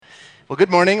Well, good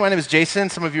morning. My name is Jason.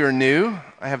 Some of you are new.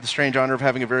 I have the strange honor of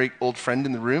having a very old friend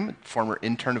in the room, a former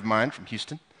intern of mine from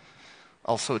Houston.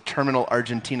 Also a terminal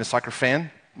Argentina soccer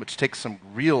fan, which takes some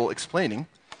real explaining.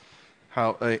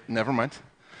 Never mind.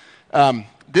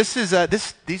 This is a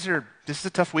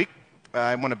tough week.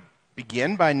 I want to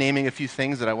begin by naming a few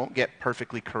things that I won't get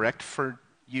perfectly correct for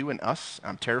you and us.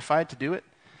 I'm terrified to do it.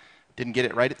 Didn't get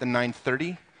it right at the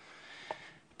 9:30.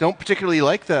 Don't particularly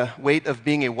like the weight of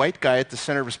being a white guy at the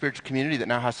center of a spiritual community that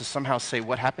now has to somehow say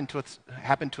what happened to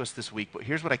us this week. But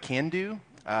here's what I can do,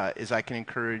 is I can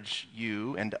encourage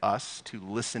you and us to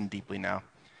listen deeply now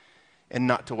and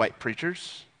not to white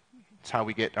preachers. It's how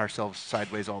we get ourselves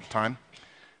sideways all the time.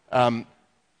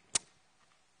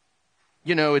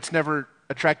 It's never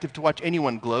attractive to watch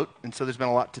anyone gloat, and so there's been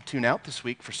a lot to tune out this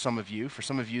week for some of you. For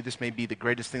some of you, this may be the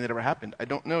greatest thing that ever happened. I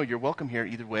don't know. You're welcome here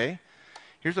either way.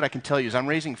 Here's what I can tell you is I'm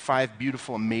raising 5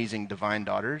 beautiful, amazing, divine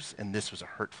daughters, and this was a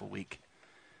hurtful week.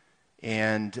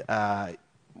 And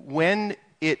when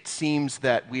it seems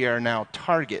that we are now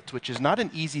targets, which is not an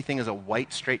easy thing as a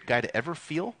white, straight guy to ever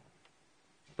feel,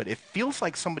 but it feels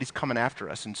like somebody's coming after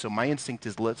us. And so my instinct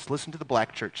is let's listen to the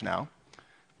black church now.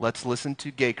 Let's listen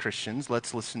to gay Christians.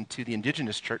 Let's listen to the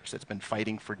indigenous church that's been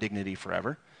fighting for dignity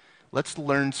forever. Let's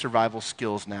learn survival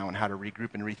skills now and how to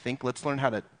regroup and rethink. Let's learn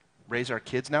how to raise our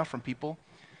kids now from people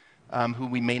who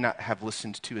we may not have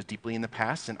listened to as deeply in the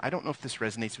past. And I don't know if this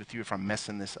resonates with you, if I'm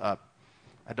messing this up.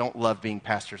 I don't love being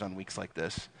pastors on weeks like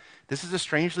this. This is a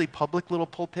strangely public little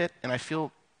pulpit, and I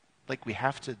feel like we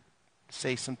have to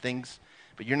say some things,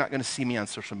 but you're not going to see me on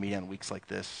social media on weeks like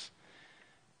this.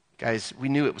 Guys, we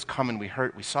knew it was coming. We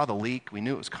saw the leak. We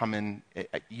knew it was coming.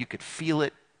 You could feel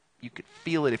it. You could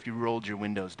feel it if you rolled your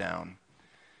windows down.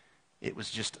 It was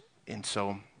just, and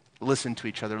so listen to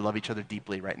each other, love each other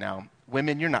deeply right now.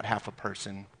 Women, you're not half a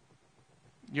person.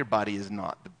 Your body is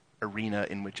not the arena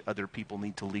in which other people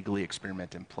need to legally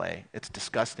experiment and play. It's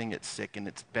disgusting, it's sick, and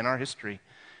it's been our history.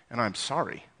 And I'm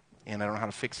sorry. And I don't know how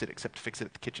to fix it except to fix it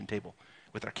at the kitchen table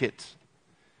with our kids.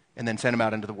 And then send them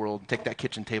out into the world and take that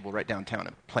kitchen table right downtown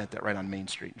and plant that right on Main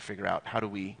Street and figure out how do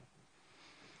we...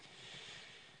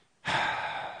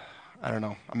 I don't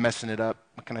know. I'm messing it up.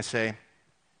 What can I say?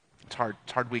 It's hard.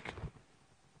 It's a hard week.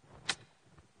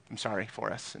 I'm sorry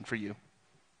for us and for you.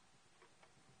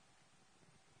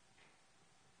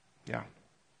 Yeah.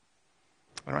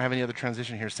 I don't have any other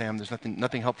transition here, Sam. There's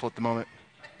nothing helpful at the moment.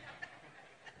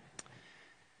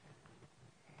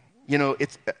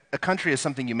 It's a country is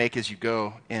something you make as you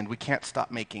go, and we can't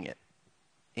stop making it.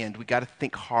 And we got to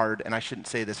think hard, and I shouldn't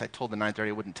say this. I told the 9:30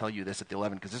 I wouldn't tell you this at the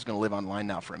 11 because this is going to live online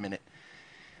now for a minute.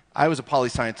 I was a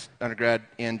poli-science undergrad,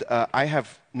 and I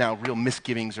have now real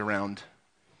misgivings around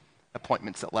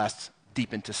appointments that last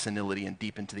deep into senility and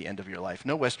deep into the end of your life.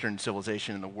 No Western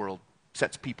civilization in the world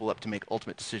sets people up to make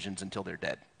ultimate decisions until they're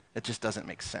dead. It just doesn't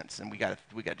make sense, and we got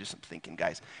to do some thinking,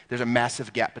 guys. There's a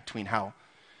massive gap between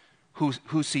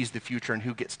who sees the future and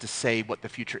who gets to say what the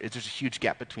future is. There's a huge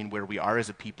gap between where we are as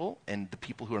a people and the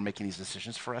people who are making these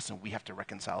decisions for us, and we have to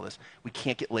reconcile this. We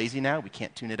can't get lazy now. We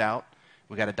can't tune it out.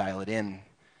 We got to dial it in.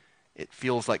 It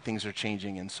feels like things are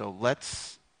changing, and so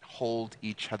let's hold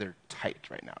each other tight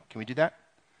right now. Can we do that?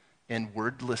 And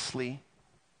wordlessly,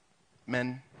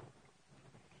 men,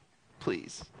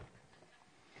 please.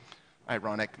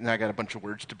 Ironic. Now I got a bunch of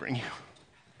words to bring you.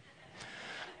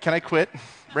 Can I quit?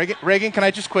 Reagan, can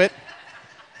I just quit?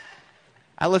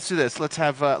 Let's do this. Let's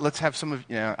have some of,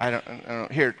 I don't know.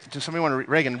 Here, does somebody want to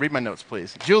Reagan, read my notes,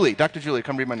 please. Dr. Julie,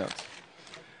 come read my notes.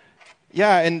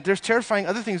 Yeah, and there's terrifying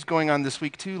other things going on this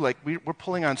week, too. Like, we're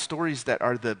pulling on stories that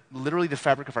are literally the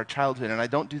fabric of our childhood, and I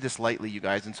don't do this lightly, you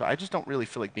guys, and so I just don't really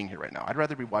feel like being here right now. I'd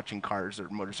rather be watching cars or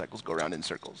motorcycles go around in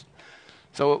circles.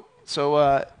 But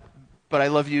I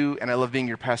love you, and I love being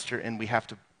your pastor, and we have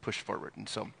to push forward. And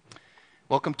so,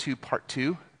 welcome to part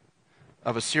 2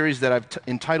 of a series that I've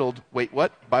entitled, Wait,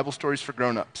 What? Bible Stories for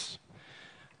Grown-Ups.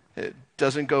 It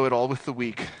doesn't go at all with the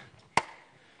week.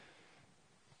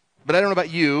 But I don't know about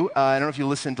you. I don't know if you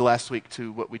listened to last week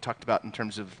to what we talked about in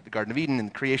terms of the Garden of Eden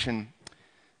and creation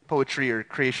poetry or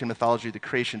creation mythology, the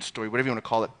creation story, whatever you want to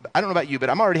call it. I don't know about you, but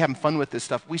I'm already having fun with this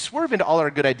stuff. We swerve into all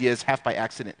our good ideas half by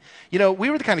accident. We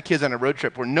were the kind of kids on a road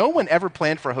trip where no one ever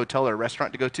planned for a hotel or a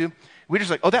restaurant to go to. We were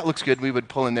just like, oh, that looks good. We would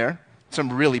pull in there.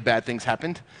 Some really bad things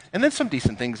happened, and then some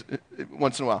decent things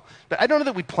once in a while. But I don't know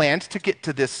that we planned to get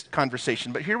to this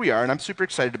conversation, but here we are, and I'm super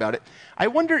excited about it. I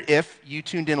wonder if you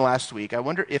tuned in last week. I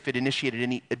wonder if it initiated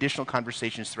any additional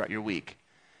conversations throughout your week.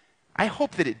 I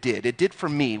hope that it did. It did for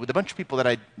me, with a bunch of people that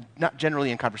I'm not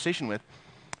generally in conversation with.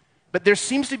 But there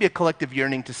seems to be a collective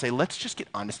yearning to say, let's just get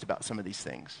honest about some of these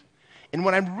things. And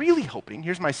what I'm really hoping,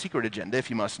 here's my secret agenda, if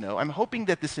you must know, I'm hoping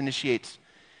that this initiates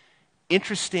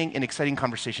interesting and exciting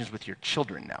conversations with your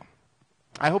children now.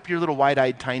 I hope your little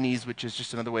wide-eyed tinies, which is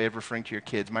just another way of referring to your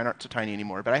kids, mine aren't so tiny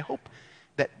anymore, but I hope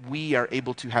that we are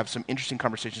able to have some interesting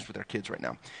conversations with our kids right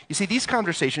now. You see, these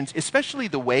conversations, especially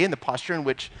the way and the posture in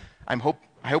which I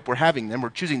hope we're having them, we're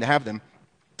choosing to have them,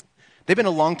 they've been a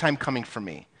long time coming for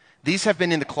me. These have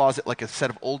been in the closet like a set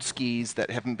of old skis that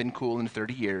haven't been cool in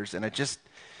 30 years,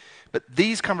 but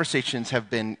these conversations have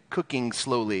been cooking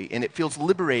slowly, and it feels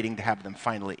liberating to have them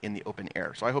finally in the open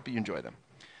air. So I hope you enjoy them.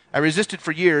 I resisted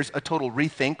for years a total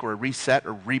rethink or a reset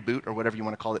or reboot or whatever you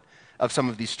want to call it of some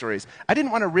of these stories. I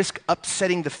didn't want to risk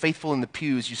upsetting the faithful in the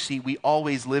pews. You see, we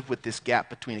always live with this gap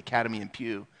between academy and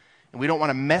pew, and we don't want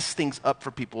to mess things up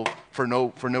for people for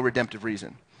no redemptive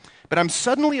reason. But I'm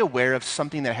suddenly aware of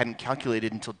something that I hadn't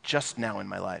calculated until just now in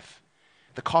my life.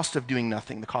 The cost of doing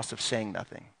nothing, the cost of saying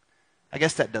nothing. I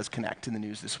guess that does connect in the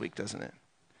news this week, doesn't it?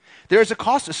 There is a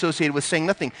cost associated with saying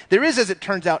nothing. There is, as it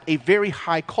turns out, a very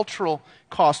high cultural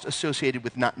cost associated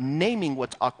with not naming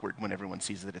what's awkward when everyone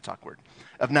sees that it's awkward,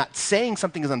 of not saying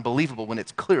something is unbelievable when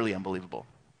it's clearly unbelievable.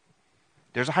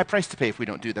 There's a high price to pay if we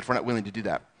don't do that, if we're not willing to do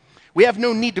that. We have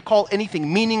no need to call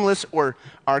anything meaningless or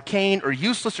arcane or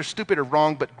useless or stupid or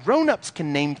wrong, but grown-ups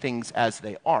can name things as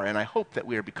they are, and I hope that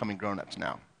we are becoming grown-ups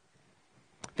now.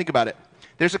 Think about it.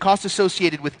 There's a cost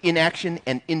associated with inaction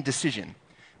and indecision.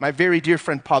 My very dear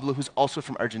friend Pablo, who's also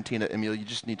from Argentina, Emil, you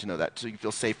just need to know that so you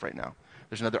feel safe right now.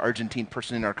 There's another Argentine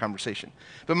person in our conversation.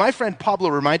 But my friend Pablo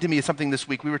reminded me of something this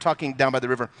week. We were talking down by the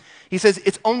river. He says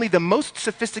it's only the most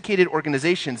sophisticated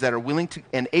organizations that are willing to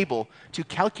and able to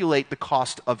calculate the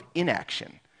cost of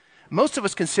inaction. Most of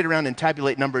us can sit around and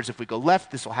tabulate numbers. If we go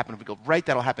left, this will happen. If we go right,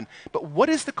 that'll happen. But what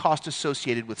is the cost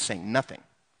associated with saying nothing?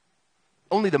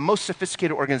 Only the most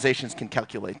sophisticated organizations can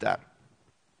calculate that.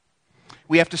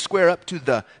 We have to square up to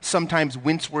the sometimes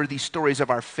wince-worthy stories of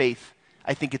our faith.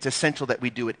 I think it's essential that we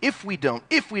do it. If we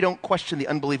don't question the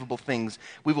unbelievable things,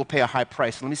 we will pay a high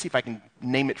price. Let me see if I can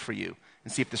name it for you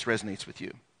and see if this resonates with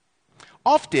you.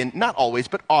 Often, not always,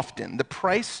 but often, the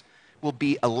price will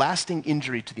be a lasting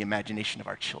injury to the imagination of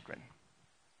our children.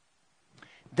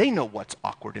 They know what's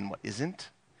awkward and what isn't.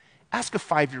 Ask a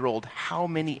 5-year-old how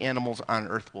many animals on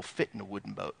earth will fit in a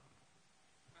wooden boat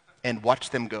and watch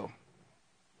them go.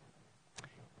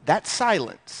 That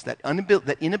silence, that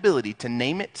inability to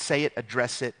name it, say it,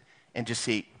 address it, and just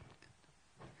see,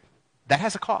 that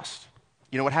has a cost.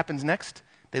 You know what happens next?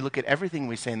 They look at everything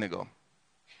we say and they go,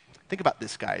 think about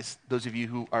this, guys, those of you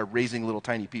who are raising little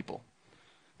tiny people.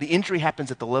 The injury happens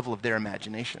at the level of their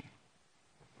imagination.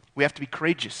 We have to be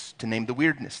courageous to name the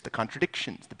weirdness, the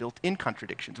contradictions, the built-in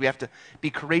contradictions. We have to be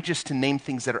courageous to name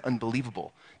things that are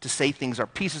unbelievable, to say things are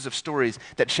pieces of stories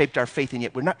that shaped our faith, and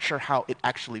yet we're not sure how it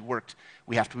actually worked.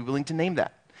 We have to be willing to name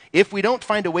that. If we don't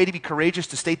find a way to be courageous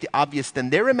to state the obvious, then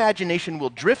their imagination will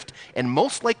drift and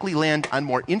most likely land on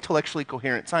more intellectually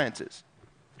coherent sciences.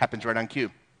 Happens right on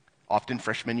cue, often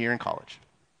freshman year in college.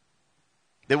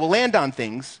 They will land on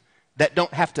things that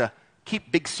don't have to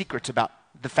keep big secrets about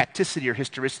the facticity or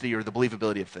historicity or the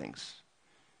believability of things.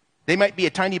 They might be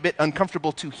a tiny bit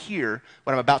uncomfortable to hear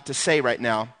what I'm about to say right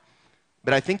now,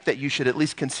 but I think that you should at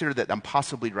least consider that I'm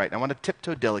possibly right. I want to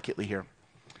tiptoe delicately here.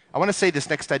 I want to say this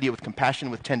next idea with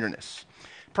compassion, with tenderness.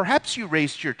 Perhaps you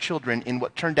raised your children in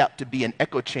what turned out to be an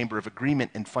echo chamber of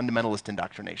agreement and fundamentalist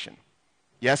indoctrination.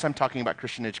 Yes, I'm talking about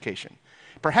Christian education.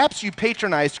 Perhaps you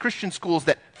patronized Christian schools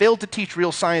that failed to teach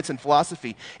real science and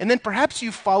philosophy, and then perhaps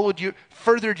you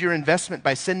furthered your investment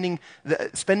by spending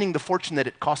the fortune that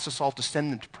it costs us all to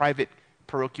send them to private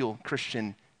parochial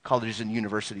Christian colleges and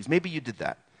universities. Maybe you did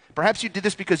that. Perhaps you did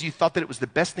this because you thought that it was the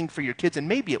best thing for your kids, and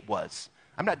maybe it was.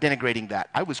 I'm not denigrating that.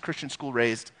 I was Christian school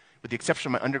raised, with the exception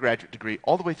of my undergraduate degree,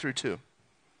 all the way through too.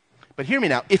 But hear me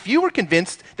now. If you were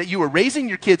convinced that you were raising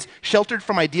your kids sheltered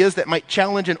from ideas that might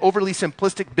challenge an overly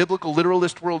simplistic biblical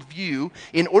literalist worldview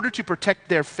in order to protect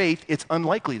their faith, it's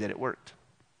unlikely that it worked.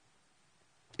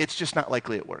 It's just not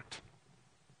likely it worked.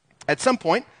 At some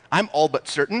point, I'm all but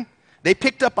certain, they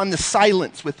picked up on the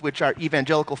silence with which our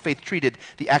evangelical faith treated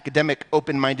the academic,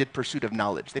 open-minded pursuit of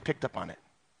knowledge. They picked up on it.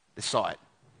 They saw it.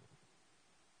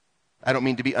 I don't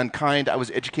mean to be unkind. I was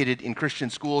educated in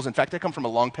Christian schools. In fact, I come from a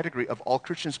long pedigree of all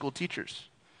Christian school teachers.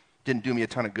 Didn't do me a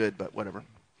ton of good, but whatever.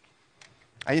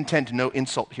 I intend no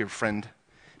insult here, friend.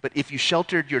 But if you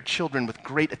sheltered your children with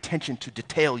great attention to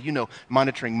detail,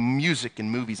 monitoring music and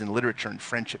movies and literature and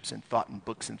friendships and thought and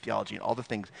books and theology and all the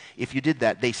things, if you did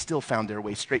that, they still found their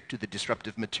way straight to the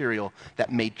disruptive material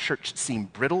that made church seem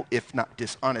brittle, if not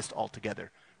dishonest altogether,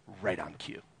 right on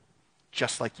cue.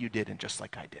 Just like you did and just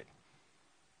like I did.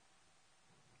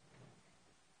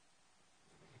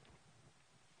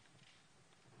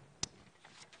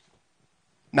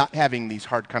 Not having these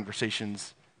hard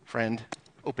conversations, friend,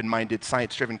 open-minded,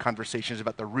 science-driven conversations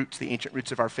about the roots, the ancient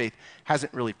roots of our faith,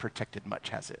 hasn't really protected much,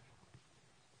 has it?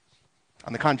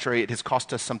 On the contrary, it has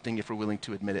cost us something if we're willing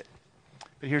to admit it.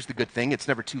 But here's the good thing. It's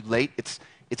never too late.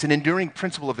 It's an enduring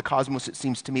principle of the cosmos, it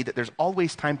seems to me, that there's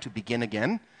always time to begin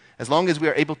again. As long as we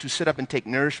are able to sit up and take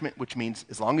nourishment, which means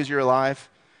as long as you're alive,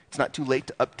 it's not too late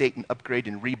to update and upgrade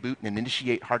and reboot and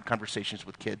initiate hard conversations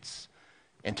with kids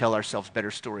and tell ourselves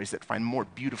better stories that find more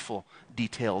beautiful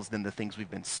details than the things we've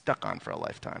been stuck on for a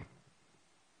lifetime.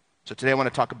 So today I want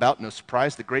to talk about, no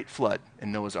surprise, the Great Flood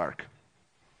and Noah's Ark.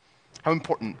 How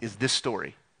important is this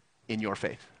story in your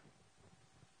faith?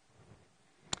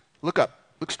 Look up.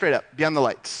 Look straight up, beyond the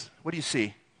lights. What do you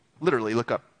see? Literally,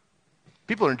 look up.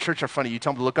 People in church are funny. You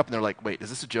tell them to look up, and they're like, wait, is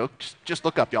this a joke? Just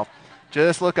look up, y'all.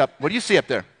 Just look up. What do you see up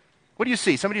there? What do you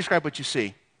see? Somebody describe what you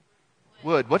see.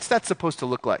 Wood. What's that supposed to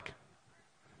look like?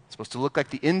 It's supposed to look like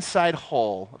the inside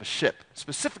hull of a ship,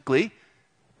 specifically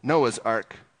Noah's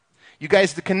Ark. You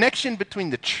guys, the connection between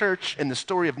the church and the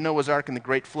story of Noah's Ark and the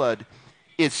Great Flood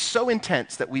is so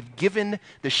intense that we've given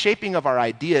the shaping of our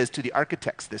ideas to the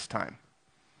architects this time.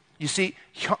 You see,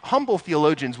 humble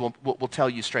theologians will tell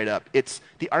you straight up, it's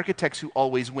the architects who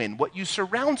always win. What you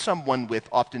surround someone with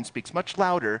often speaks much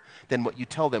louder than what you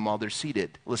tell them while they're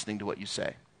seated, listening to what you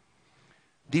say.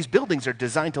 These buildings are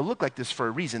designed to look like this for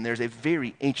a reason. There's a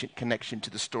very ancient connection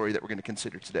to the story that we're going to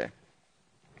consider today.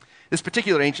 This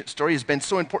particular ancient story has been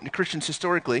so important to Christians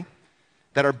historically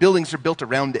that our buildings are built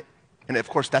around it. And of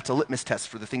course, that's a litmus test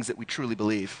for the things that we truly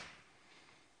believe.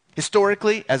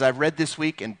 Historically, as I've read this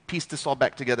week and pieced this all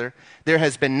back together, there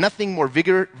has been nothing more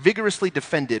vigorously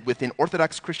defended within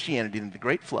Orthodox Christianity than the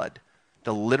Great Flood,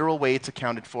 the literal way it's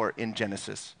accounted for in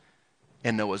Genesis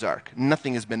and Noah's Ark.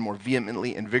 Nothing has been more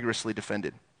vehemently and vigorously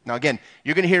defended. Now again,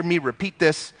 you're going to hear me repeat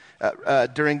this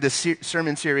during this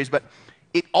sermon series, but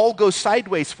it all goes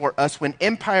sideways for us when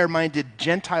empire-minded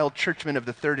Gentile churchmen of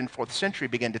the 3rd and 4th century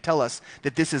began to tell us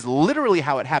that this is literally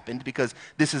how it happened, because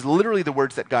this is literally the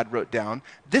words that God wrote down.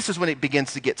 This is when it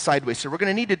begins to get sideways. So we're going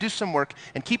to need to do some work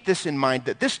and keep this in mind,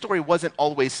 that this story wasn't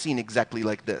always seen exactly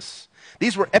like this.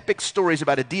 These were epic stories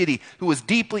about a deity who was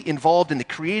deeply involved in the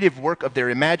creative work of their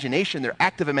imagination, their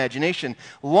active imagination,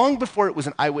 long before it was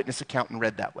an eyewitness account and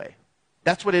read that way.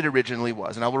 That's what it originally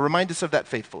was, and I will remind us of that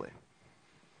faithfully.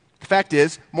 The fact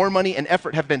is, more money and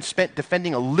effort have been spent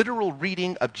defending a literal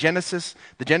reading of Genesis,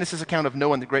 the Genesis account of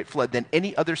Noah and the Great Flood, than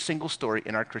any other single story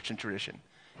in our Christian tradition.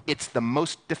 It's the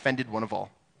most defended one of all.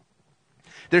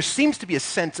 There seems to be a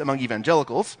sense among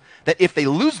evangelicals that if they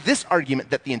lose this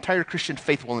argument, that the entire Christian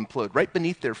faith will implode right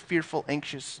beneath their fearful,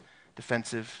 anxious,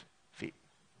 defensive feet.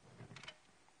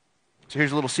 So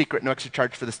here's a little secret, no extra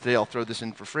charge for this today. I'll throw this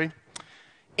in for free.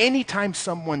 Anytime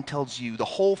someone tells you the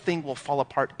whole thing will fall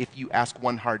apart if you ask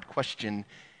one hard question,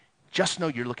 just know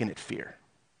you're looking at fear.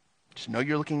 Just know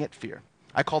you're looking at fear.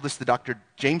 I call this the Dr.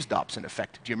 James Dobson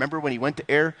effect. Do you remember when he went to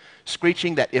air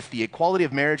screeching that if the Equality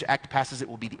of Marriage Act passes, it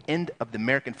will be the end of the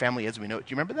American family as we know it?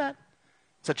 Do you remember that?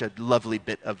 Such a lovely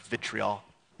bit of vitriol.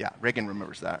 Yeah, Reagan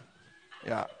remembers that.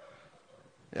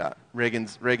 Yeah,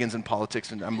 Reagan's in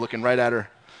politics, and I'm looking right at her.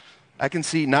 I can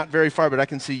see, not very far, but I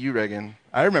can see you, Reagan.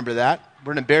 I remember that.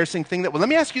 We're an embarrassing thing that, well, let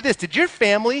me ask you this. Did your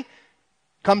family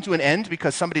come to an end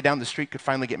because somebody down the street could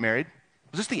finally get married?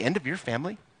 Was this the end of your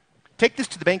family? Take this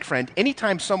to the bank, friend.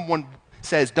 Anytime someone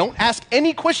says, don't ask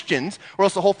any questions or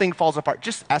else the whole thing falls apart,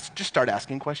 just start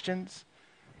asking questions.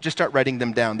 Just start writing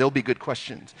them down. They'll be good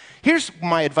questions. Here's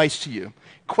my advice to you.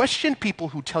 Question people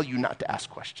who tell you not to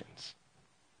ask questions.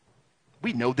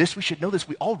 We know this. We should know this.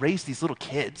 We all raise these little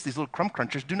kids, these little crumb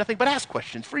crunchers, do nothing but ask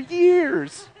questions for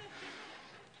years.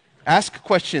 Ask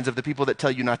questions of the people that tell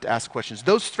you not to ask questions.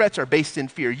 Those threats are based in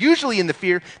fear, usually in the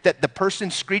fear that the person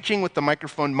screeching with the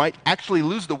microphone might actually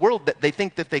lose the world that they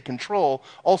think that they control,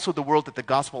 also the world that the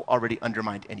gospel already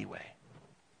undermined anyway.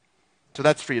 So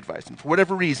that's free advice. And for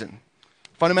whatever reason,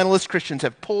 fundamentalist Christians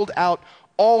have pulled out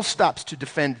all stops to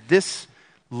defend this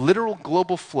literal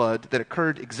global flood that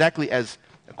occurred exactly as,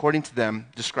 according to them,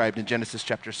 described in Genesis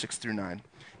chapter 6 through 9.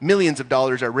 Millions of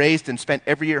dollars are raised and spent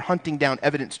every year hunting down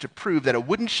evidence to prove that a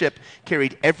wooden ship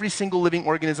carried every single living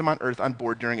organism on earth on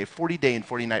board during a 40-day and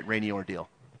 40-night rainy ordeal.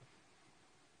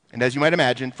 And as you might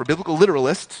imagine, for biblical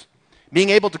literalists, being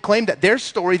able to claim that their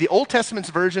story, the Old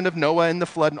Testament's version of Noah and the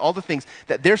flood and all the things,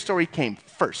 that their story came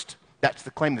first, that's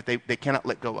the claim that they cannot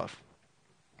let go of.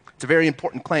 It's a very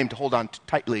important claim to hold on to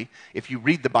tightly if you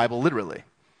read the Bible literally.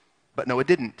 But no, it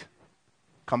didn't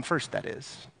come first, that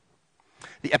is.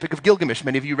 The Epic of Gilgamesh,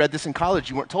 many of you read this in college.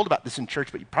 You weren't told about this in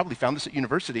church, but you probably found this at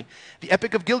university. The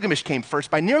Epic of Gilgamesh came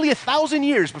first by nearly 1,000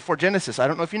 years before Genesis. I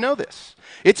don't know if you know this.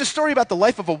 It's a story about the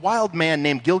life of a wild man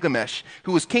named Gilgamesh,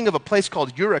 who was king of a place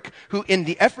called Uruk, who, in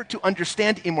the effort to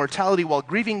understand immortality while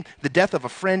grieving the death of a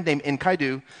friend named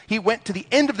Enkidu, he went to the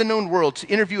end of the known world to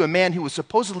interview a man who was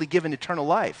supposedly given eternal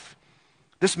life.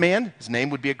 This man, his name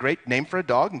would be a great name for a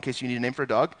dog, in case you need a name for a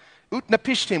dog.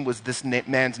 Utnapishtim was this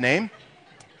man's name.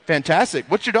 Fantastic.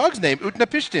 What's your dog's name?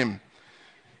 Utnapishtim.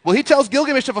 Well, he tells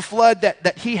Gilgamesh of a flood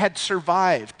that he had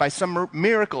survived by some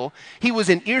miracle. He was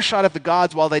in earshot of the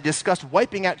gods while they discussed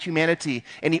wiping out humanity,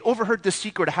 and he overheard the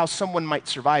secret of how someone might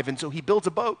survive, and so he builds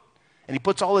a boat, and he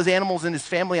puts all his animals and his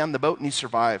family on the boat, and he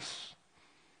survives.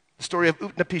 The story of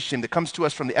Utnapishtim that comes to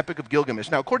us from the Epic of Gilgamesh.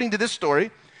 Now, according to this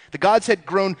story, the gods had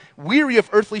grown weary of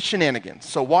earthly shenanigans,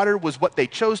 so water was what they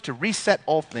chose to reset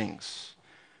all things.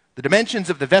 The dimensions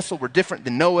of the vessel were different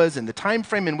than Noah's, and the time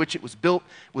frame in which it was built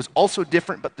was also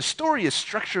different, but the story is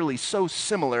structurally so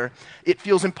similar, it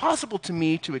feels impossible to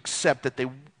me to accept that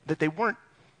they weren't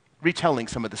retelling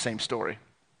some of the same story.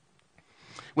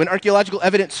 When archaeological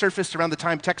evidence surfaced around the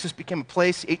time Texas became a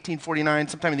place, 1849,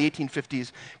 sometime in the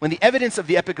 1850s, when the evidence of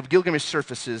the Epic of Gilgamesh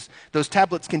surfaces, those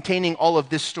tablets containing all of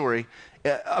this story,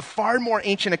 a far more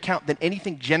ancient account than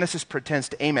anything Genesis pretends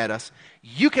to aim at us,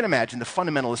 you can imagine the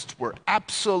fundamentalists were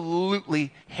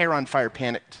absolutely hair on fire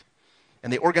panicked.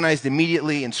 And they organized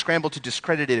immediately and scrambled to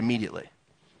discredit it immediately.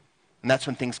 And that's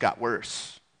when things got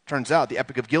worse. Turns out the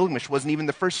Epic of Gilgamesh wasn't even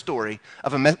the first story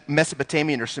of a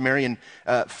Mesopotamian or Sumerian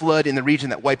flood in the region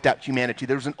that wiped out humanity.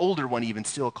 There was an older one even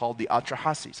still called the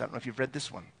Atrahasis. I don't know if you've read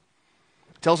this one.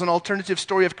 It tells an alternative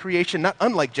story of creation, not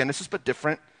unlike Genesis, but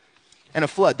different, and a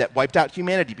flood that wiped out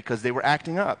humanity because they were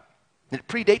acting up. And it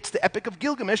predates the Epic of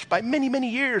Gilgamesh by many, many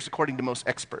years, according to most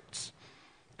experts.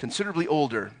 Considerably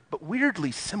older, but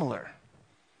weirdly similar.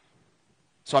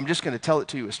 So I'm just going to tell it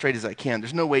to you as straight as I can.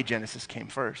 There's no way Genesis came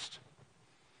first.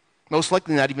 Most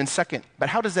likely not even second. But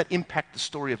how does that impact the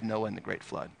story of Noah and the Great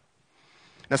Flood?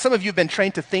 Now, some of you have been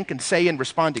trained to think and say and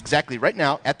respond exactly right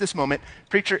now, at this moment,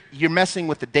 preacher, you're messing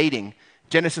with the dating.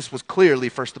 Genesis was clearly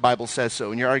first, the Bible says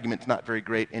so, and your argument's not very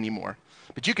great anymore.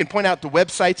 But you can point out the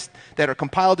websites that are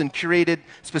compiled and curated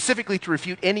specifically to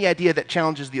refute any idea that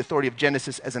challenges the authority of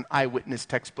Genesis as an eyewitness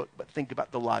textbook. But think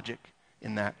about the logic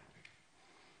in that.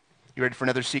 You ready for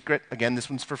another secret? Again, this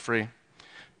one's for free.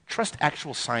 Trust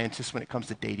actual scientists when it comes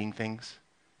to dating things.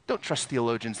 Don't trust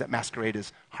theologians that masquerade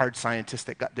as hard scientists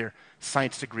that got their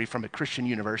science degree from a Christian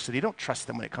university. Don't trust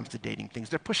them when it comes to dating things.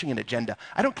 They're pushing an agenda.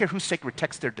 I don't care whose sacred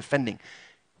text they're defending.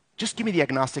 Just give me the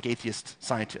agnostic atheist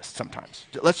scientist sometimes.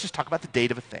 Let's just talk about the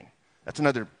date of a thing. That's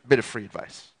another bit of free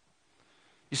advice.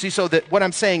 You see, so that what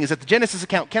I'm saying is that the Genesis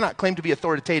account cannot claim to be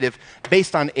authoritative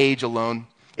based on age alone.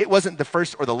 It wasn't the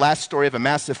first or the last story of a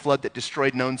massive flood that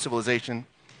destroyed known civilization.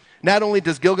 Not only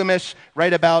does Gilgamesh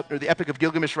write about, or the Epic of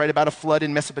Gilgamesh write about a flood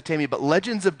in Mesopotamia, but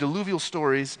legends of diluvial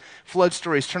stories, flood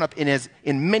stories, turn up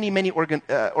in many, many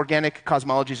organic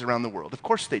cosmologies around the world. Of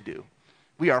course they do.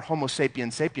 We are Homo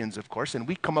sapiens sapiens, of course, and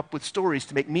we come up with stories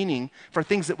to make meaning for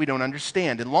things that we don't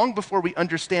understand. And long before we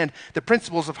understand the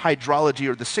principles of hydrology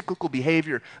or the cyclical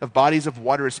behavior of bodies of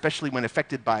water, especially when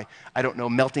affected by, I don't know,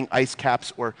 melting ice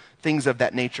caps or things of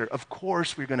that nature, of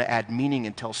course we're going to add meaning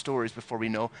and tell stories before we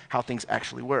know how things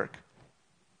actually work.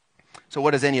 So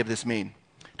what does any of this mean?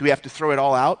 Do we have to throw it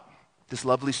all out? This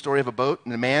lovely story of a boat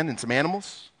and a man and some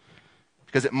animals?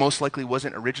 Because it most likely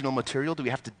wasn't original material? Do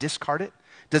we have to discard it?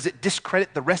 Does it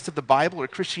discredit the rest of the Bible or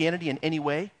Christianity in any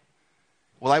way?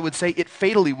 Well, I would say it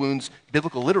fatally wounds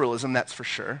biblical literalism, that's for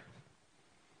sure.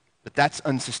 But that's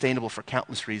unsustainable for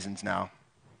countless reasons now.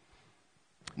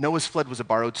 Noah's flood was a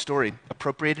borrowed story,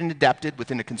 appropriated and adapted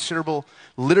within a considerable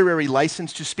literary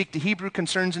license to speak to Hebrew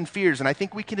concerns and fears, and I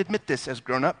think we can admit this as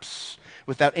grown-ups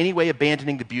without any way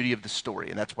abandoning the beauty of the story,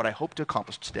 and that's what I hope to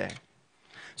accomplish today.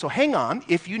 So hang on,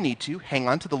 if you need to, hang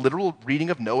on to the literal reading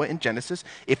of Noah in Genesis.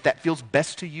 If that feels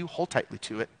best to you, hold tightly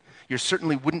to it. You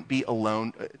certainly wouldn't be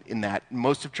alone in that.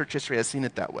 Most of church history has seen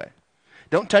it that way.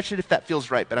 Don't touch it if that feels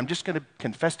right, but I'm just going to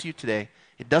confess to you today,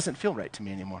 it doesn't feel right to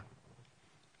me anymore.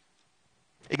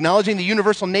 Acknowledging the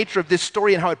universal nature of this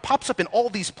story and how it pops up in all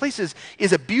these places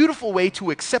is a beautiful way to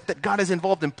accept that God is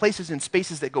involved in places and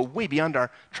spaces that go way beyond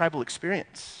our tribal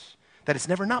experience. That it's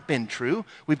never not been true,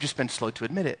 we've just been slow to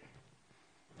admit it.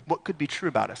 What could be true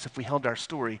about us if we held our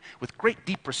story with great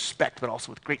deep respect, but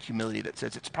also with great humility that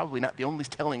says it's probably not the only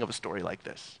telling of a story like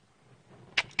this?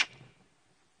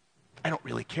 I don't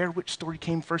really care which story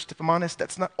came first, if I'm honest.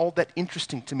 That's not all that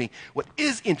interesting to me. What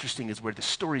is interesting is where the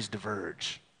stories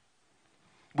diverge.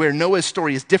 where Noah's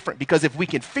story is different, because if we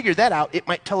can figure that out, it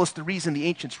might tell us the reason the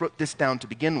ancients wrote this down to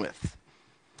begin with.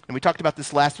 And we talked about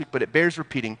this last week, but it bears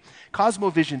repeating.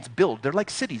 Cosmovisions build. They're like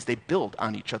cities. They build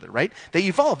on each other, right? They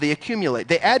evolve. They accumulate.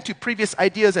 They add to previous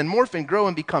ideas and morph and grow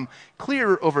and become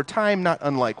clearer over time, not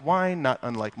unlike wine, not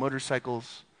unlike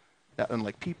motorcycles, not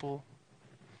unlike people.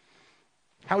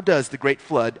 How does the great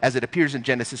flood, as it appears in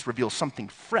Genesis, reveal something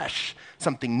fresh,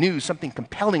 something new, something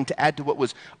compelling to add to what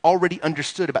was already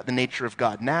understood about the nature of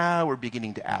God? Now we're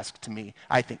beginning to ask, to me,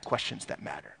 I think, questions that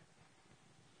matter.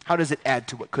 How does it add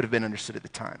to what could have been understood at the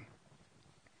time?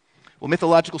 Well,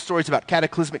 mythological stories about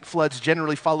cataclysmic floods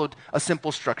generally followed a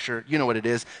simple structure. You know what it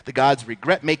is. The gods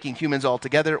regret making humans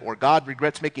altogether, or God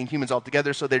regrets making humans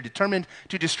altogether, so they're determined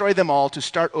to destroy them all, to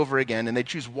start over again, and they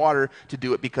choose water to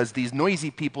do it because these noisy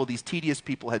people, these tedious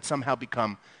people, had somehow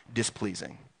become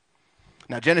displeasing.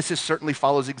 Now, Genesis certainly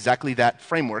follows exactly that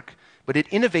framework, but it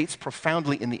innovates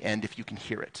profoundly in the end if you can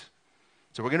hear it.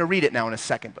 So we're going to read it now in a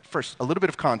second, but first, a little bit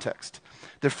of context.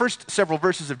 The first several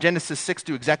verses of Genesis 6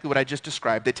 do exactly what I just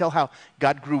described. They tell how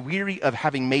God grew weary of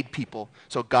having made people,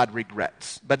 so God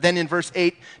regrets. But then in verse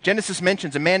 8, Genesis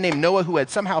mentions a man named Noah who had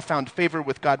somehow found favor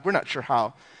with God. We're not sure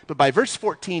how. But by verse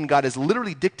 14, God is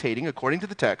literally dictating, according to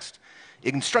the text,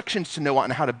 instructions to Noah on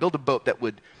how to build a boat that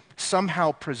would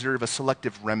somehow preserve a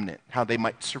selective remnant, how they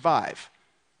might survive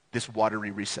this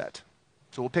watery reset.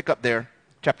 So we'll pick up there.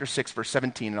 Chapter 6, verse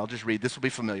 17, and I'll just read. This will be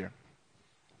familiar.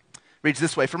 Reads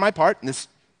this way, "For my part," and this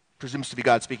presumes to be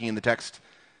God speaking in the text,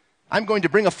 "I'm going to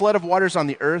bring a flood of waters on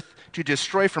the earth to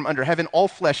destroy from under heaven all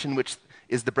flesh in which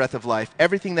is the breath of life.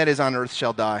 Everything that is on earth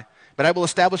shall die. But I will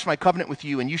establish my covenant with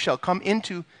you, and you shall come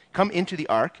into the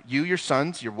ark, you, your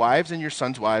sons, your wives, and your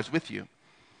sons' wives with you.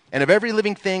 And of every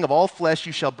living thing of all flesh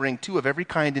you shall bring 2 of every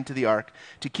kind into the ark,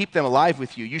 to keep them alive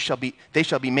with you. They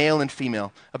shall be male and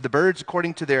female. Of the birds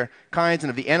according to their kinds, and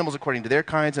of the animals according to their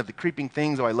kinds, and of the creeping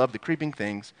things, oh, I love the creeping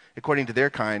things, according to their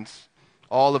kinds."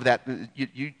 All of that,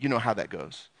 you know how that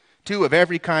goes. 2 of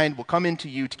every kind will come into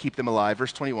you to keep them alive.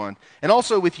 Verse 21. "And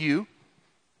also with you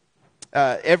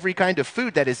every kind of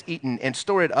food that is eaten, and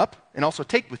store it up, and also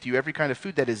take with you every kind of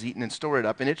food that is eaten, and store it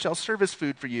up, and it shall serve as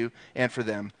food for you and for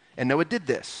them." And Noah did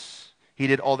this. He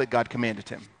did all that God commanded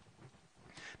him.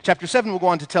 Chapter 7 will go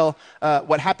on to tell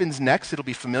what happens next. It'll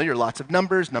be familiar, lots of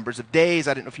numbers of days.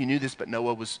 I don't know if you knew this, but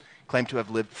Noah was claimed to have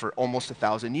lived for almost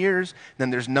 1,000 years.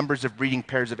 Then there's numbers of breeding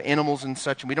pairs of animals and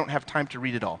such, and we don't have time to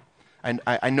read it all.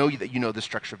 I know that you know the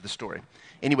structure of the story.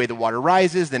 Anyway, the water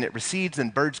rises, then it recedes,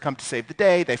 then birds come to save the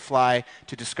day. They fly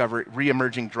to discover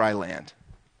re-emerging dry land.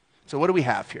 So what do we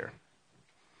have here?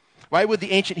 Why would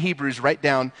the ancient Hebrews write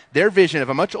down their vision of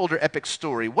a much older epic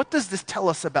story? What does this tell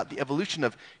us about the evolution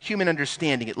of human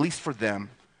understanding, at least for them,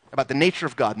 about the nature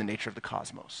of God and the nature of the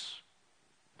cosmos?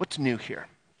 What's new here?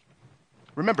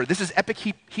 Remember, this is epic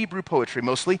Hebrew poetry,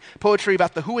 mostly poetry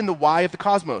about the who and the why of the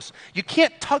cosmos. You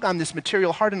can't tug on this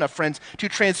material hard enough, friends, to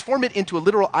transform it into a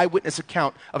literal eyewitness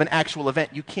account of an actual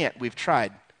event. You can't. We've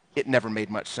tried. It never made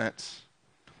much sense.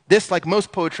 This, like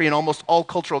most poetry in almost all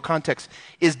cultural contexts,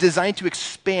 is designed to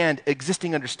expand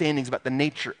existing understandings about the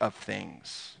nature of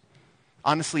things.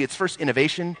 Honestly, its first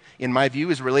innovation, in my view,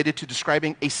 is related to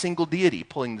describing a single deity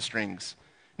pulling the strings,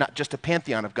 not just a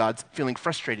pantheon of gods feeling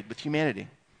frustrated with humanity.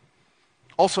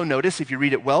 Also notice, if you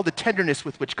read it well, the tenderness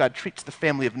with which God treats the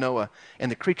family of Noah and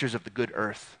the creatures of the good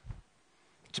earth.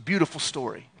 It's a beautiful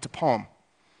story. It's a poem.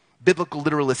 Biblical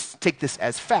literalists take this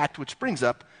as fact, which brings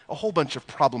up a whole bunch of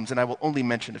problems, and I will only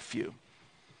mention a few.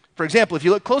 For example, if you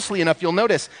look closely enough, you'll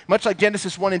notice, much like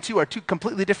Genesis 1 and 2 are 2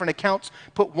 completely different accounts,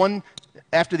 put one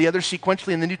after the other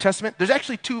sequentially in the New Testament, there's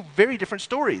actually 2 very different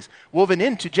stories woven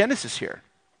into Genesis here.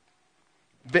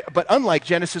 But unlike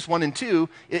Genesis 1 and 2,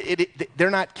 they're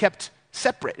not kept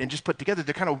separate and just put together.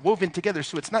 They're kind of woven together,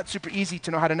 so it's not super easy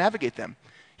to know how to navigate them.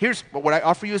 Here's what I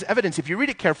offer you as evidence. If you read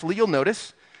it carefully, you'll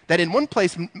notice that in one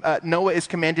place, Noah is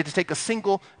commanded to take a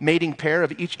single mating pair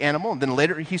of each animal, and then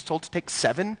later he's told to take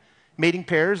 7 mating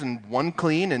pairs and 1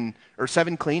 clean, or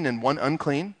 7 clean and 1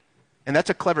 unclean. And that's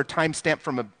a clever time stamp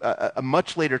from a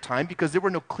much later time, because there were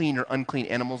no clean or unclean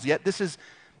animals yet. This is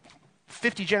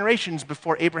 50 generations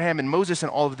before Abraham and Moses and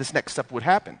all of this next stuff would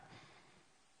happen.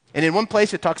 And in one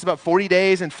place it talks about 40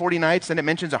 days and 40 nights, then it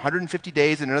mentions 150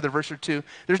 days in another verse or 2.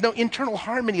 There's no internal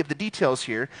harmony of the details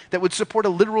here that would support a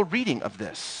literal reading of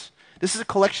this. This is a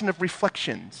collection of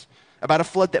reflections about a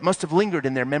flood that must have lingered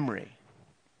in their memory.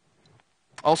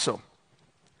 Also,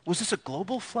 was this a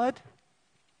global flood?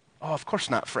 Oh, of course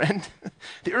not, friend.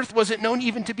 The earth wasn't known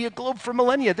even to be a globe for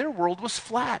millennia. Their world was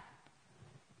flat.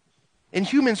 And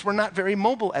humans were not very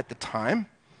mobile at the time.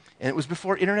 And it was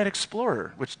before Internet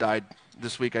Explorer, which died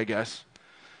this week, I guess.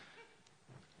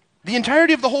 The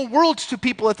entirety of the whole world to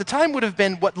people at the time would have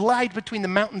been what lied between the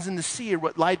mountains and the sea, or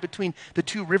what lied between the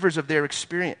two rivers of their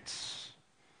experience.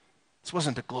 This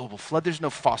wasn't a global flood. There's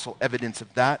no fossil evidence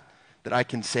of that I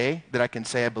can say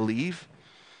I believe.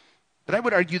 But I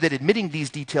would argue that admitting these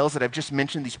details that I've just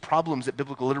mentioned, these problems that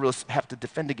biblical literalists have to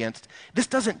defend against, this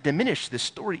doesn't diminish this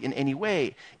story in any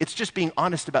way. It's just being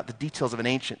honest about the details of an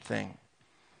ancient thing.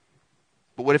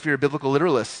 But what if you're a biblical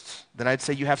literalist? Then I'd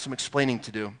say you have some explaining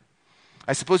to do.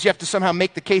 I suppose you have to somehow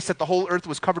make the case that the whole earth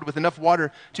was covered with enough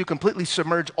water to completely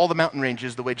submerge all the mountain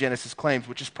ranges the way Genesis claims,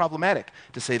 which is problematic,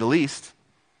 to say the least.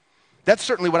 That's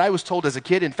certainly what I was told as a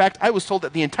kid. In fact, I was told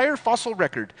that the entire fossil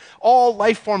record, all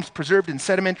life forms preserved in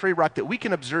sedimentary rock that we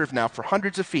can observe now for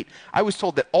hundreds of feet, I was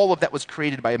told that all of that was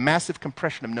created by a massive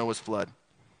compression of Noah's flood,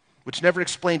 which never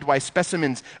explained why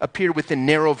specimens appear within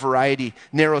narrow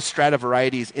strata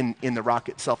varieties in the rock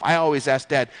itself. I always asked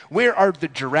Dad, where are the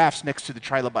giraffes next to the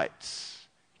trilobites?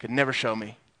 Could never show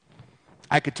me.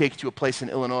 I could take you to a place in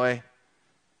Illinois.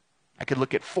 I could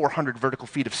look at 400 vertical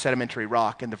feet of sedimentary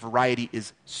rock, and the variety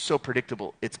is so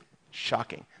predictable, it's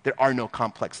shocking. There are no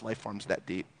complex life forms that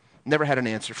deep. Never had an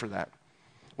answer for that.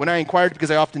 When I inquired,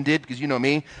 because I often did, because you know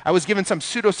me, I was given some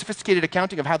pseudo-sophisticated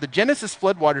accounting of how the Genesis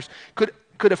floodwaters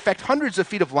could affect hundreds of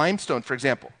feet of limestone, for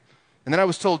example. And then I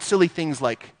was told silly things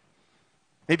like,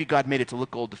 maybe God made it to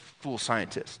look old to fool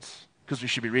scientists, because we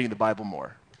should be reading the Bible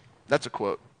more. That's a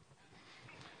quote.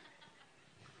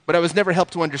 What I was never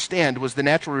helped to understand was the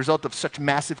natural result of such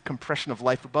massive compression of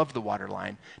life above the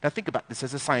waterline. Now think about this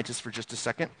as a scientist for just a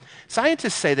second.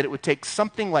 Scientists say that it would take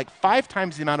something like 5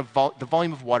 times the amount of the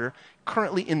volume of water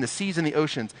currently in the seas and the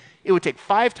oceans. It would take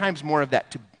 5 times more of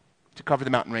that to cover the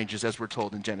mountain ranges, as we're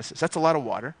told in Genesis. That's a lot of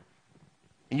water.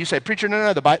 And you say, preacher,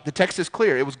 no, the text is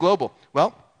clear. It was global.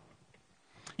 Well,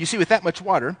 you see, with that much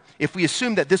water, if we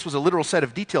assume that this was a literal set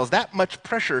of details, that much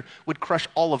pressure would crush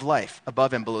all of life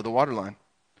above and below the waterline,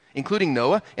 including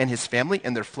Noah and his family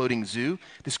and their floating zoo.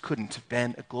 This couldn't have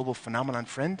been a global phenomenon,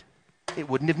 friend. It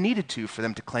wouldn't have needed to for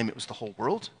them to claim it was the whole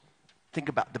world. Think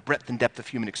about the breadth and depth of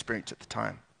human experience at the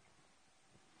time.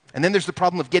 And then there's the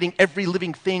problem of getting every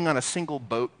living thing on a single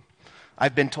boat.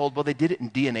 I've been told, well, they did it in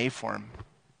DNA form.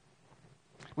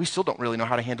 We still don't really know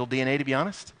how to handle DNA, to be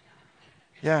honest.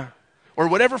 Yeah. Or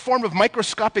whatever form of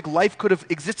microscopic life could have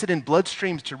existed in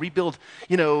bloodstreams to rebuild,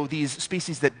 these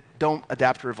species that don't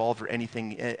adapt or evolve or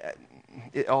anything.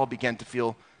 It all began to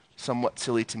feel somewhat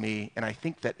silly to me, and I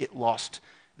think that it lost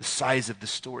the size of the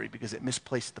story because it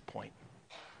misplaced the point.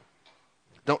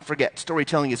 Don't forget,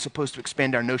 storytelling is supposed to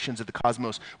expand our notions of the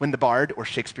cosmos. When the bard, or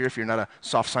Shakespeare if you're not a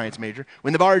soft science major,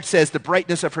 when the bard says the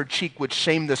brightness of her cheek would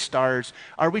shame the stars,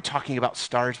 are we talking about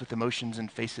stars with emotions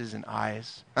and faces and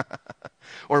eyes?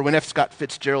 Or when F. Scott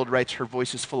Fitzgerald writes her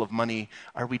voice is full of money,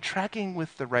 are we tracking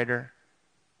with the writer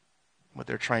what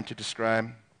they're trying to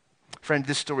describe? Friend,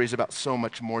 this story is about so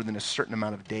much more than a certain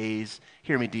amount of days,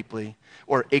 hear me deeply,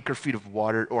 or acre-feet of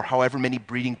water, or however many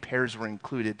breeding pairs were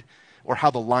included, or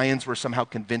how the lions were somehow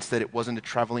convinced that it wasn't a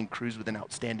traveling cruise with an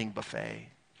outstanding buffet.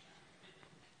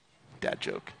 Dad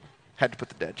joke. Had to put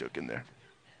the dad joke in there.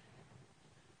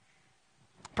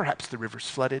 Perhaps the rivers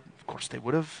flooded. Of course they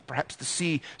would have. Perhaps the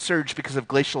sea surged because of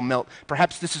glacial melt.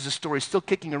 Perhaps this is a story still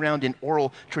kicking around in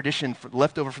oral tradition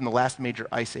left over from the last major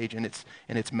ice age, and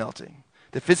it's melting.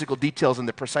 The physical details and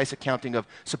the precise accounting of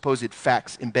supposed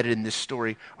facts embedded in this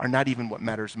story are not even what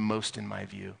matters most in my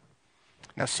view.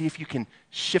 Now see if you can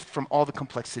shift from all the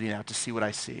complexity now to see what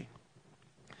I see.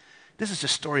 This is a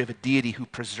story of a deity who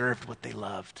preserved what they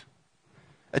loved.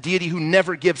 A deity who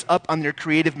never gives up on their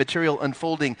creative material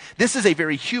unfolding. This is a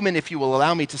very human, if you will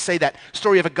allow me to say that,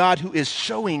 story of a God who is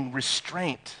showing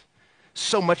restraint.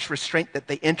 So much restraint that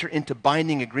they enter into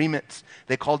binding agreements.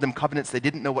 They called them covenants. They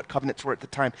didn't know what covenants were at the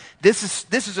time. This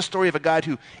is a story of a God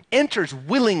who enters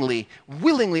willingly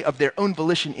of their own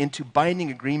volition into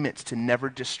binding agreements to never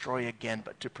destroy again,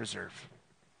 but to preserve.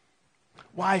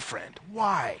 Why, friend?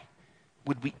 Why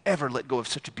would we ever let go of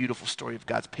such a beautiful story of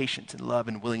God's patience and love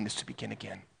and willingness to begin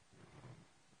again?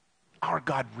 Our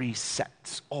God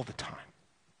resets all the time.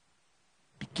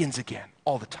 Begins again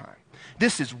all the time.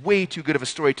 This is way too good of a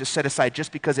story to set aside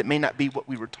just because it may not be what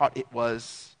we were taught it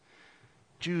was.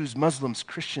 Jews, Muslims,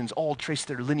 Christians all trace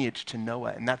their lineage to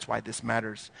Noah, and that's why this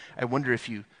matters. I wonder if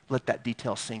you let that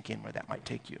detail sink in where that might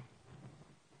take you.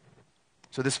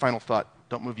 So this final thought,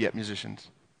 don't move yet, musicians.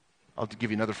 I'll give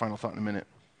you another final thought in a minute.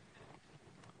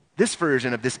 This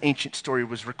version of this ancient story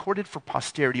was recorded for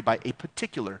posterity by a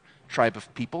particular tribe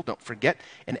of people, don't forget.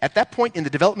 And at that point in the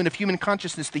development of human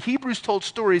consciousness, the Hebrews told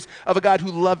stories of a God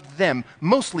who loved them,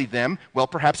 mostly them, well,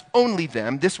 perhaps only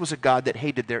them. This was a God that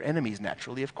hated their enemies,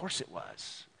 naturally. Of course it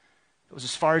was. It was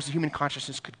as far as the human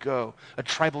consciousness could go, a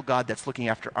tribal God that's looking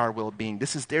after our well-being.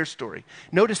 This is their story.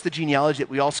 Notice the genealogy that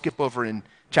we all skip over in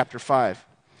chapter 5.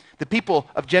 The people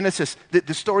of Genesis,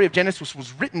 the story of Genesis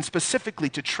was written specifically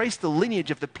to trace the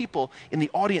lineage of the people in the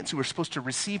audience who were supposed to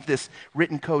receive this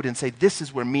written code and say, this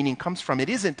is where meaning comes from. It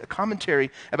isn't a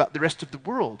commentary about the rest of the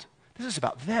world. This is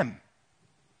about them.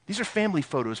 These are family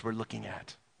photos we're looking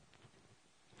at,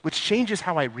 which changes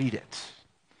how I read it.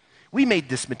 We made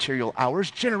this material ours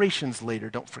generations later,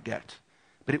 don't forget.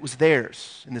 But it was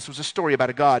theirs, and this was a story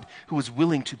about a God who was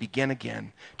willing to begin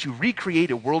again, to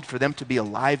recreate a world for them to be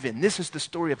alive in. This is the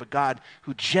story of a God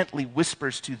who gently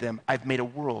whispers to them, I've made a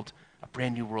world, a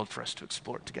brand new world for us to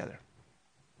explore together.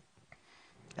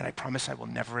 And I promise I will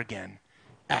never again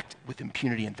act with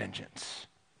impunity and vengeance.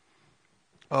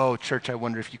 Oh, church, I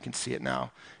wonder if you can see it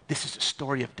now. This is a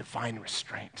story of divine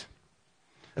restraint.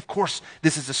 Of course,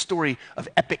 this is a story of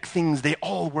epic things. They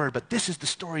all were, but this is the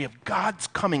story of God's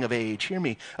coming of age. Hear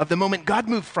me. Of the moment God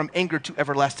moved from anger to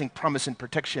everlasting promise and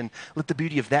protection. Let the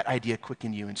beauty of that idea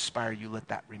quicken you, inspire you. Let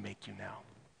that remake you now.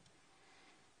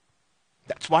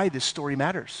 That's why this story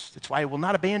matters. That's why I will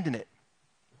not abandon it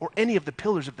or any of the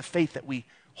pillars of the faith that we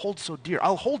hold so dear.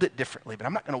 I'll hold it differently, but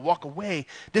I'm not going to walk away.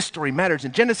 This story matters.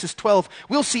 In Genesis 12,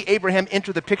 we'll see Abraham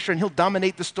enter the picture, and he'll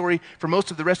dominate the story for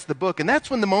most of the rest of the book. And that's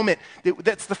when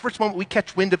that's the first moment we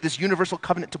catch wind of this universal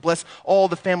covenant to bless all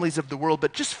the families of the world.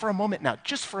 But just for a moment now,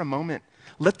 just for a moment,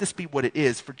 let this be what it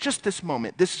is. For just this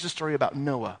moment, this is a story about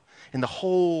Noah and the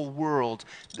whole world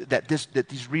that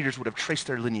these readers would have traced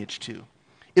their lineage to.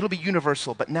 It'll be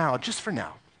universal, but now, just for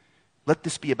now, let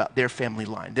this be about their family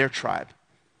line, their tribe.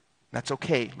 That's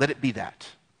okay. Let it be that.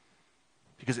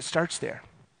 Because it starts there.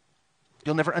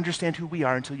 You'll never understand who we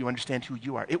are until you understand who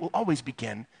you are. It will always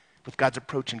begin with God's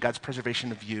approach and God's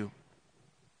preservation of you.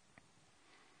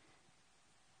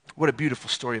 What a beautiful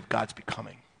story of God's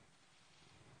becoming.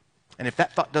 And if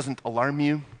that thought doesn't alarm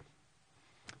you,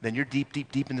 then you're deep, deep,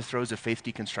 deep in the throes of faith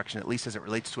deconstruction, at least as it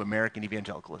relates to American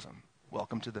evangelicalism.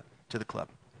 Welcome to the club.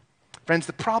 Friends,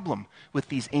 the problem with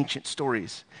these ancient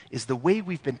stories is the way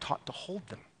we've been taught to hold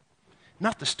them,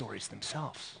 not the stories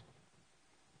themselves.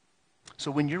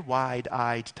 So when your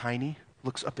wide-eyed tiny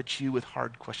looks up at you with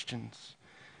hard questions,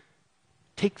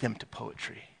 take them to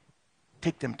poetry.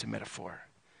 Take them to metaphor,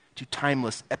 to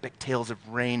timeless epic tales of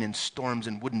rain and storms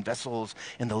and wooden vessels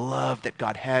and the love that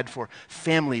God had for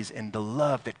families and the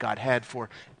love that God had for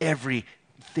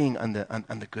everything on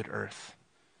the good earth.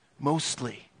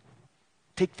 Mostly,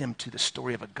 take them to the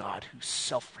story of a God who's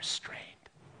self-restrained.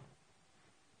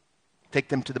 Take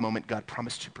them to the moment God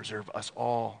promised to preserve us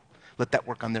all. Let that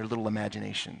work on their little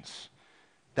imaginations.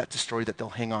 That's a story that they'll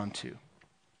hang on to,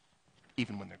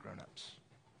 even when they're grown-ups.